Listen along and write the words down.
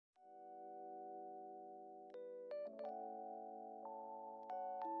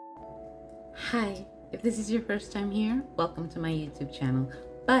Hi, if this is your first time here, welcome to my YouTube channel.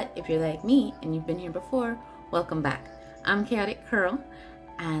 But if you're like me and you've been here before, welcome back. I'm Chaotic Curl,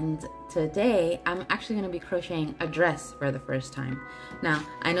 and today I'm actually going to be crocheting a dress for the first time. Now,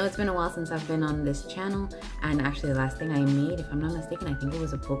 I know it's been a while since I've been on this channel, and actually the last thing I made, if I'm not mistaken, I think it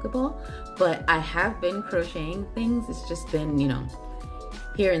was a Pokeball, but I have been crocheting things. It's just been,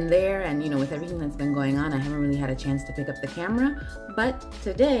 here and there, and with everything that's been going on, I haven't really had a chance to pick up the camera. But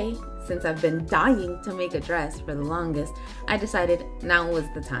today, since I've been dying to make a dress for the longest, I decided now was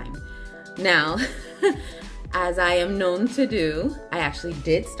the time. Now, as I am known to do, I actually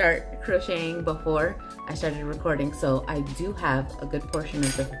did start crocheting before I started recording, so I do have a good portion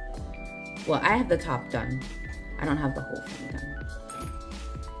of I have the top done. I don't have the whole thing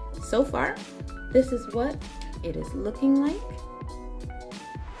done. So far, this is what it is looking like.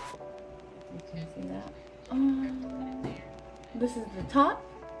 See that? This is the top,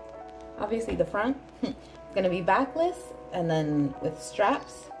 obviously the front. It's gonna be backless and then with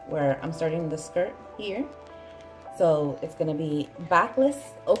straps where I'm starting the skirt here. So it's gonna be backless,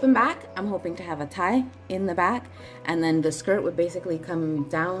 open back. I'm hoping to have a tie in the back, and then the skirt would basically come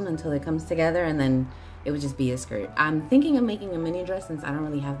down until it comes together, and then it would just be a skirt. I'm thinking of making a mini dress since I don't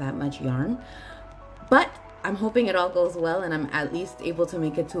really have that much yarn, but I'm hoping it all goes well and I'm at least able to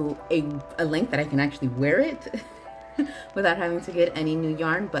make it to a length that I can actually wear it without having to get any new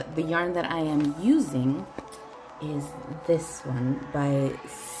yarn. But the yarn that I am using is this one by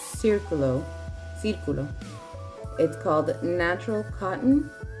Circulo. It's called Natural Cotton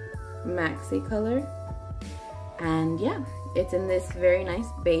Maxi Color. And yeah, it's in this very nice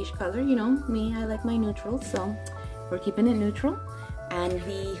beige color. You know me, I like my neutrals, so we're keeping it neutral. And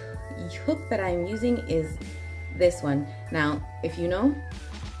the hook that I'm using is this one. Now, if you know,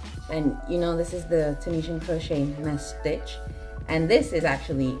 and this is the Tunisian crochet mesh stitch, and this is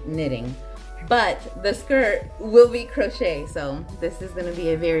actually knitting, but the skirt will be crochet, so this is going to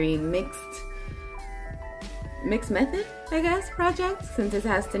be a very mixed method, I guess, project, since it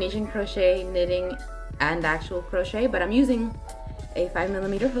has Tunisian crochet, knitting, and actual crochet. But I'm using a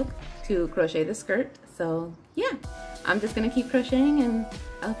 5mm hook to crochet the skirt. So yeah, I'm just gonna keep crocheting, and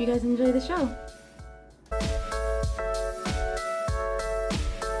I hope you guys enjoy the show.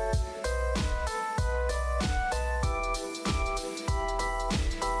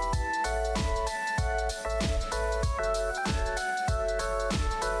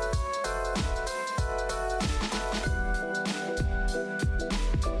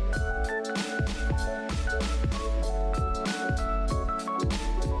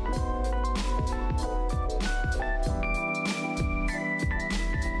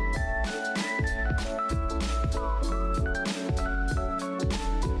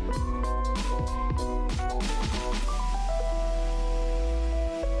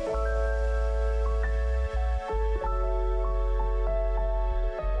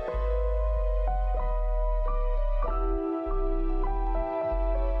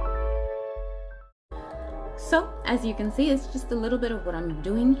 So as you can see, it's just a little bit of what I'm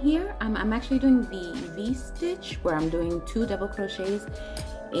doing here. I'm actually doing the V-stitch, where I'm doing 2 double crochets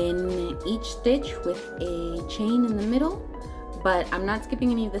in each stitch with a chain in the middle, but I'm not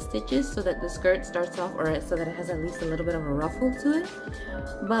skipping any of the stitches so that the skirt starts off, or so that it has at least a little bit of a ruffle to it.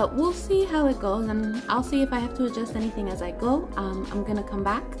 But we'll see how it goes, and I'll see if I have to adjust anything as I go. I'm gonna come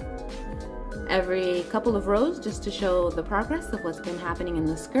back every couple of rows just to show the progress of what's been happening in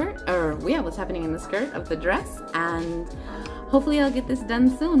the skirt, or yeah, what's happening in the skirt of the dress, and hopefully I'll get this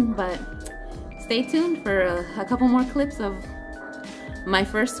done soon. But stay tuned for a couple more clips of my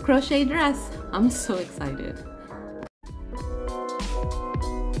first crochet dress. I'm so excited.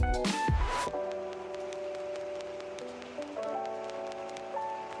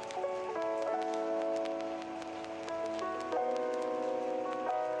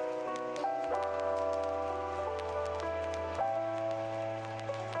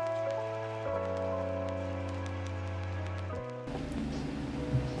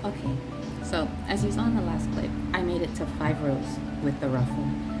 Okay, so as you saw in the last clip, I made it to 5 rows with the ruffle,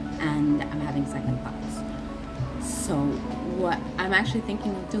 and I'm having second thoughts. So what I'm actually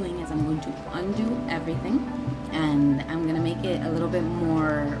thinking of doing is I'm going to undo everything, and I'm going to make it a little bit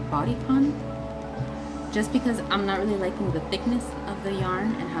more bodycon, just because I'm not really liking the thickness of the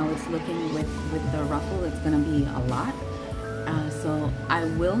yarn and how it's looking with the ruffle. It's going to be a lot. So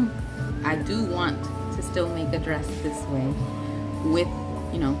I do want to still make a dress this way with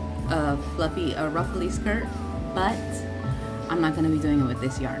a ruffly skirt, but I'm not gonna be doing it with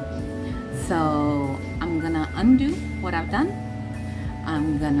this yarn. So I'm gonna undo what I've done.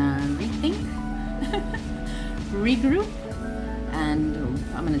 I'm gonna rethink, regroup, and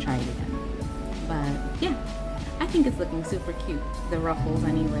I'm gonna try it again. But yeah, I think it's looking super cute, the ruffles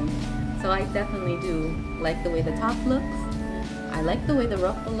anyway. So I definitely do like the way the top looks. I like the way the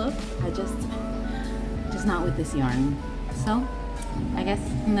ruffle looks. I just not with this yarn. So I guess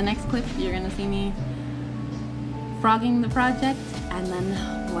in the next clip you're gonna see me frogging the project, and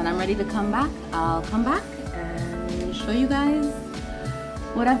then when I'm ready to come back, I'll come back and show you guys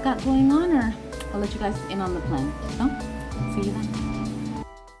what I've got going on, or I'll let you guys in on the plan. So see you then.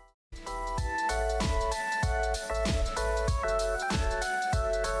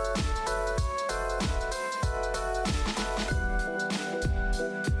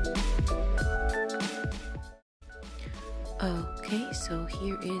 Okay, so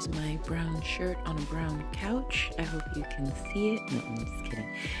here is my brown shirt on a brown couch. I hope you can see it. No, I'm just kidding.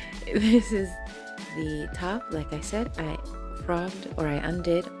 This is the top. Like I said, I frogged, or I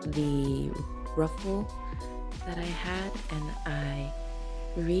undid the ruffle that I had, and I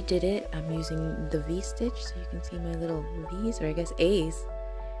redid it. I'm using the V-stitch, so you can see my little V's, or I guess A's,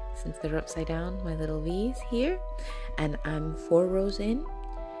 since they're upside down, my little V's here. And I'm 4 rows in.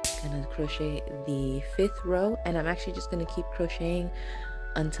 Gonna crochet the 5th row, and I'm actually just gonna keep crocheting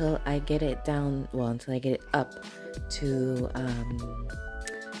until I get it down, well, until I get it up to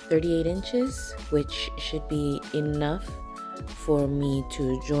 38 inches, which should be enough for me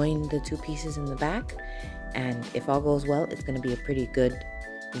to join the 2 pieces in the back. And if all goes well, it's gonna be a pretty good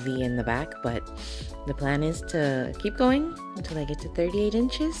V in the back, but the plan is to keep going until I get to 38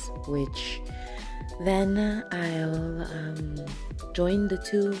 inches, which then I'll join the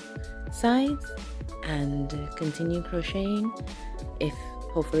 2 sides and continue crocheting, if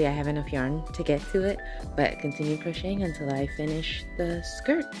hopefully I have enough yarn to get to it, but continue crocheting until I finish the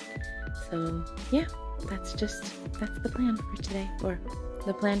skirt. So yeah, that's the plan for today, or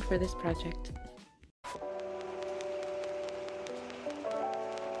the plan for this project.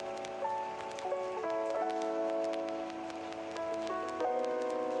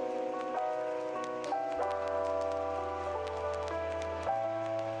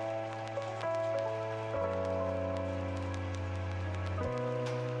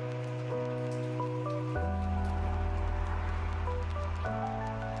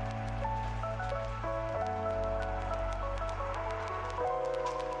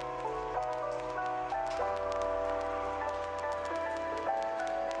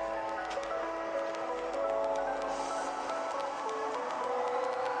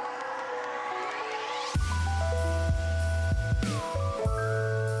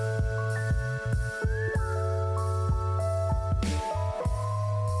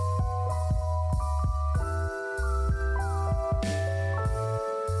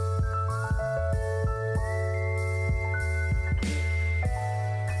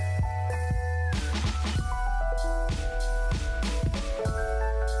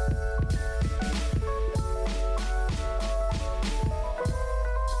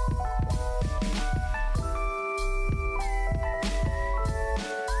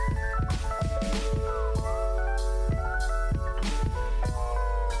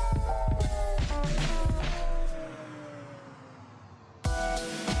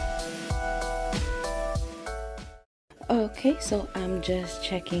 Okay, so I'm just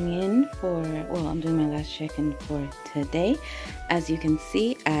checking in for, well, I'm doing my last check-in for today. As you can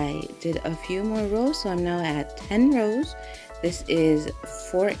see, I did a few more rows, so I'm now at 10 rows. This is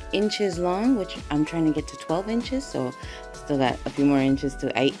 4 inches long, which I'm trying to get to 12 inches, so still got a few more inches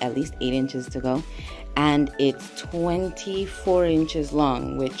to at least 8 inches to go. And it's 24 inches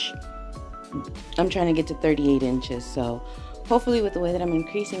long, which I'm trying to get to 38 inches. So hopefully with the way that I'm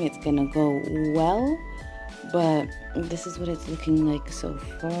increasing, it's gonna go well. But this is what it's looking like so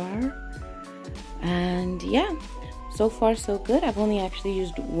far. And yeah, so far so good. I've only actually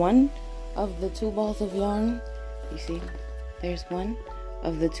used one of the 2 balls of yarn. You see, there's one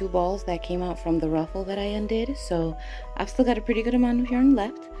of the 2 balls that came out from the ruffle that I undid. So I've still got a pretty good amount of yarn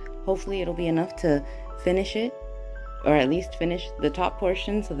left. Hopefully it'll be enough to finish it, or at least finish the top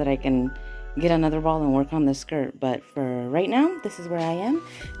portion so that I can get another ball and work on the skirt. But for right now, this is where I am.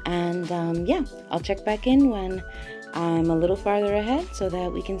 And yeah, I'll check back in when I'm a little farther ahead so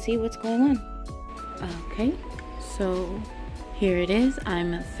that we can see what's going on. Okay, so here it is.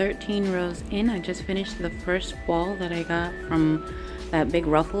 I'm 13 rows in. I just finished the first ball that I got from that big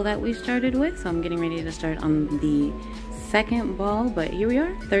ruffle that we started with, so I'm getting ready to start on the second ball. But here we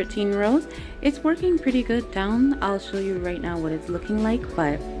are, 13 rows. It's working pretty good down. I'll show you right now what it's looking like,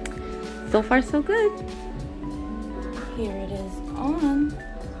 but so far so good. Here it is on.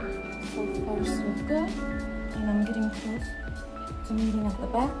 So far so good. And I'm getting close a meeting at the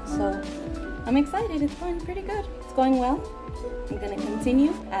back, so I'm excited. It's going pretty good. It's going well. I'm gonna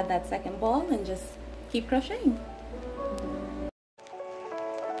continue, add that second ball, and just keep crocheting.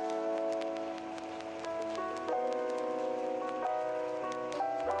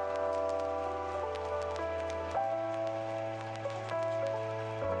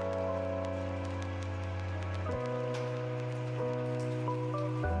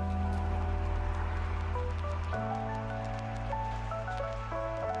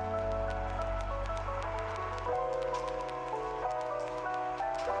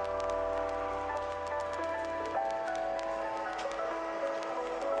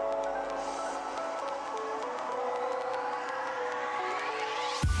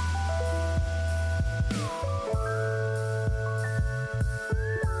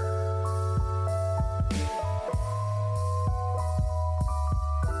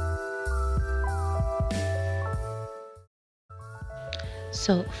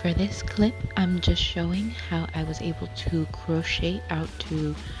 So for this clip, I'm just showing how I was able to crochet out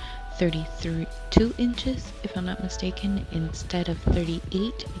to 32 inches, if I'm not mistaken, instead of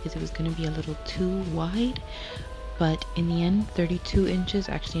 38, because it was going to be a little too wide. But in the end, 32 inches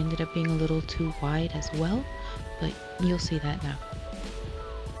actually ended up being a little too wide as well, but you'll see that now.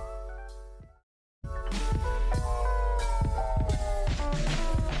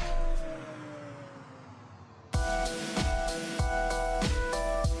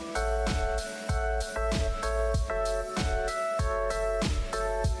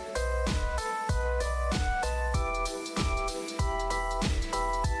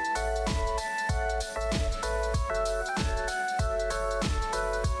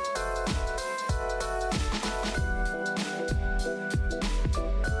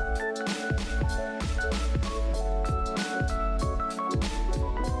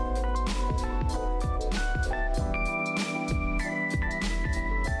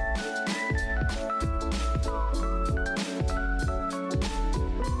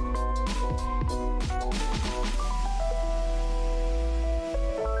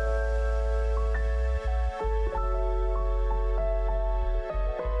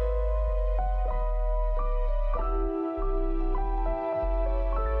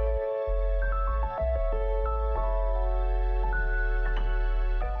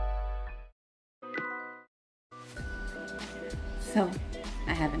 So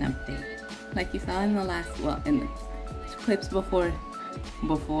have an update. Like you saw in the last, well, in the clips before,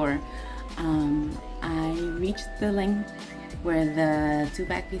 I reached the length where the two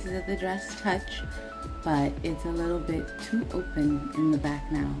back pieces of the dress touch, but it's a little bit too open in the back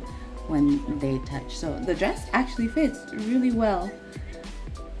now when they touch. So the dress actually fits really well.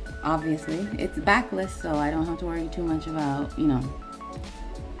 Obviously, it's backless, so I don't have to worry too much about, you know,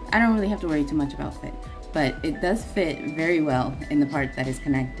 I don't really have to worry too much about fit, but it does fit very well in the part that is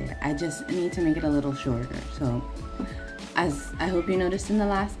connected. I just need to make it a little shorter. So as I hope you noticed in the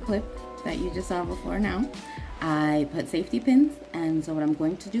last clip that you just saw before now, I put safety pins, and so what I'm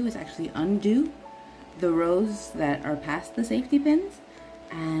going to do is actually undo the rows that are past the safety pins,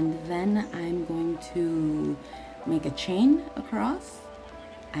 and then I'm going to make a chain across,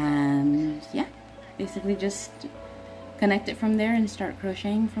 and yeah, basically just connect it from there and start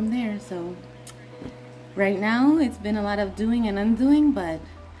crocheting from there. So right now it's been a lot of doing and undoing, but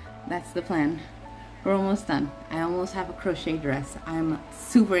that's the plan. We're almost done. I almost have a crochet dress. I'm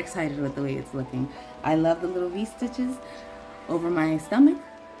super excited with the way it's looking. I love the little V-stitches over my stomach.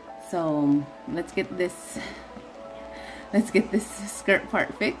 So let's get this skirt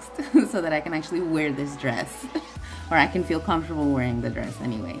part fixed so that I can actually wear this dress, or I can feel comfortable wearing the dress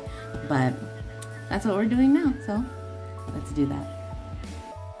anyway. But that's what we're doing now, so let's do that.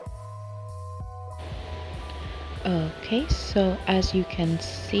 Okay, so as you can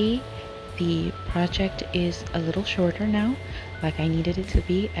see, the project is a little shorter now, like I needed it to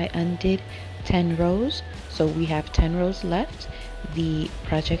be. I undid 10 rows, so we have 10 rows left. The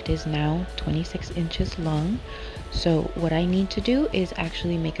project is now 26 inches long. So what I need to do is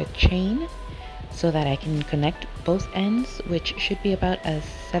actually make a chain so that I can connect both ends, which should be about a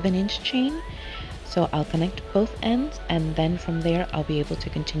 7-inch chain. So I'll connect both ends, and then from there I'll be able to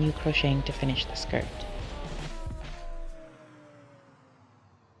continue crocheting to finish the skirt.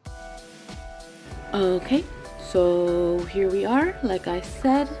 Okay, so here we are. Like I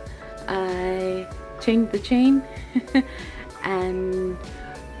said, I changed the chain and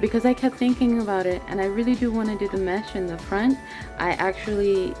because I kept thinking about it, and I really do want to do the mesh in the front, I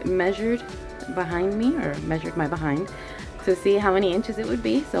actually measured behind me, or measured my behind, to see how many inches it would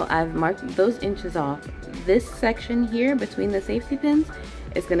be. So I've marked those inches off. This section here between the safety pins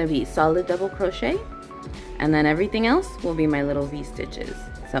is going to be solid double crochet, And then everything else will be my little V-stitches.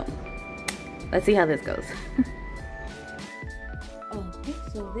 So let's see how this goes. Okay,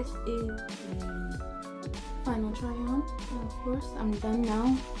 so this is the final try on. Of course, I'm done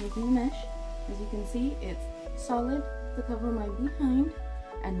now making the mesh. As you can see, it's solid to cover my behind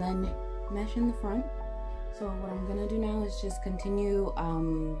and then mesh in the front. So what I'm gonna do now is just continue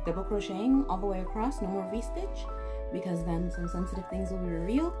double crocheting all the way across, no more V-stitch, because then some sensitive things will be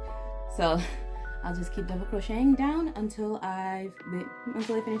revealed. So I'll just keep double crocheting down until I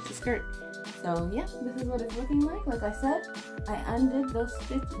finish the skirt. So yeah, this is what it's looking like. Like I said, I undid those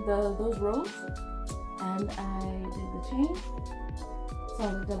rows and I did the chain. So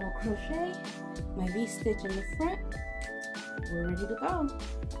I'm double crochet, my V-stitch in the front. We're ready to go.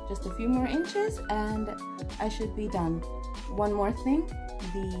 Just a few more inches and I should be done. One more thing,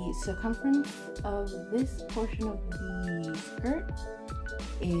 the circumference of this portion of the skirt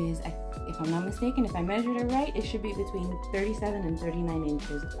is, if I'm not mistaken, if I measured it right, it should be between 37 and 39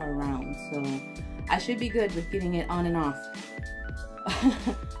 inches around. So I should be good with getting it on and off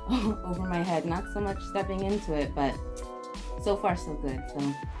over my head. Not so much stepping into it, but so far so good. So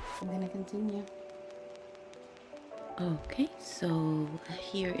I'm gonna continue. Okay, so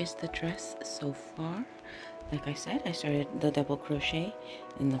here is the dress so far. Like I said, I started the double crochet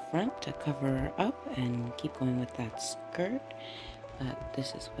in the front to cover her up and keep going with that skirt. But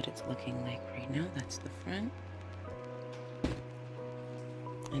this is what it's looking like right now. That's the front.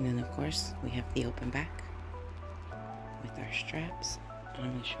 And then of course we have the open back with our straps. I'm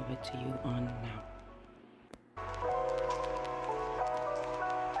going to show it to you on now.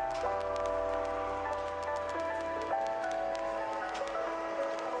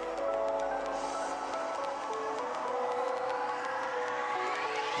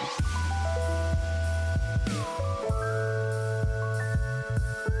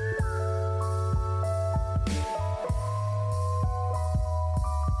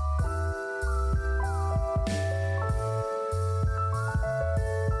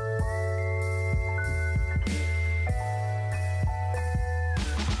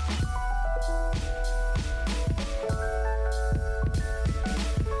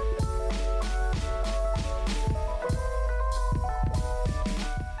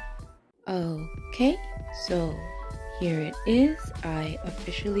 Okay, so here it is. I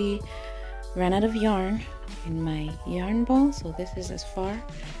officially ran out of yarn in my yarn ball, so this is as far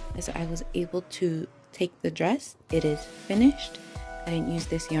as I was able to take the dress. It is finished. I didn't use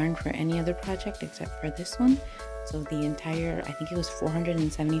this yarn for any other project except for this one. So the entire, I think it was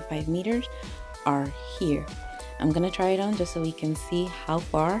 475 meters are here. I'm gonna try it on just so we can see how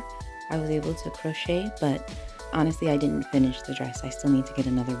far I was able to crochet, but honestly, I didn't finish the dress. I still need to get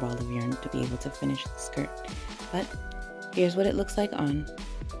another ball of yarn to be able to finish the skirt. But here's what it looks like on.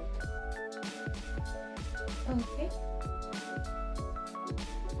 Okay.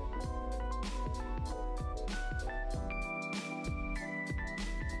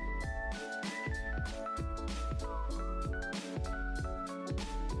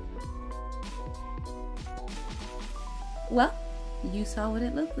 Well, you saw what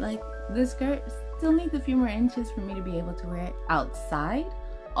it looked like. The skirt still needs a few more inches for me to be able to wear it outside,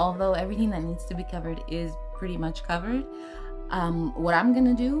 although everything that needs to be covered is pretty much covered. What I'm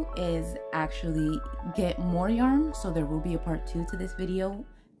gonna do is actually get more yarn, so there will be a part 2 to this video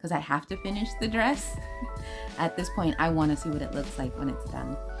because I have to finish the dress. At this point, I want to see what it looks like when it's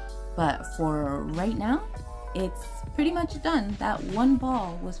done. But for right now, it's pretty much done. That one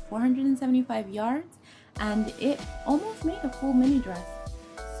ball was 475 yards and it almost made a full mini dress.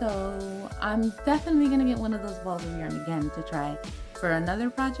 So I'm definitely gonna get one of those balls of yarn again to try for another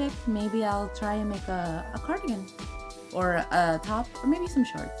project. Maybe I'll try and make a cardigan or a top or maybe some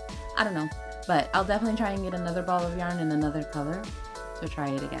shorts. I don't know, but I'll definitely try and get another ball of yarn in another color to try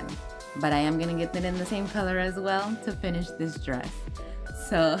it again. But I am gonna get it in the same color as well to finish this dress.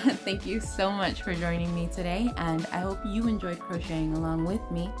 So thank you so much for joining me today, and I hope you enjoyed crocheting along with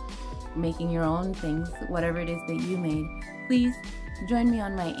me, making your own things, whatever it is that you made. Please join me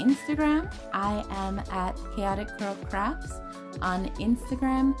on my Instagram. I am at Chaotic Curl Crafts on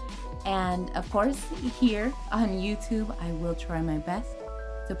Instagram, and of course here on YouTube I will try my best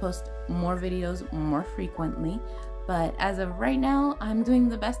to post more videos more frequently, but as of right now I'm doing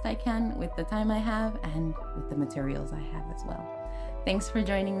the best I can with the time I have and with the materials I have as well. Thanks for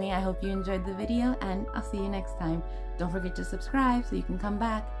joining me. I hope you enjoyed the video, and I'll see you next time. Don't forget to subscribe so you can come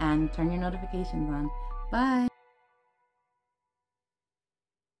back and turn your notifications on. Bye!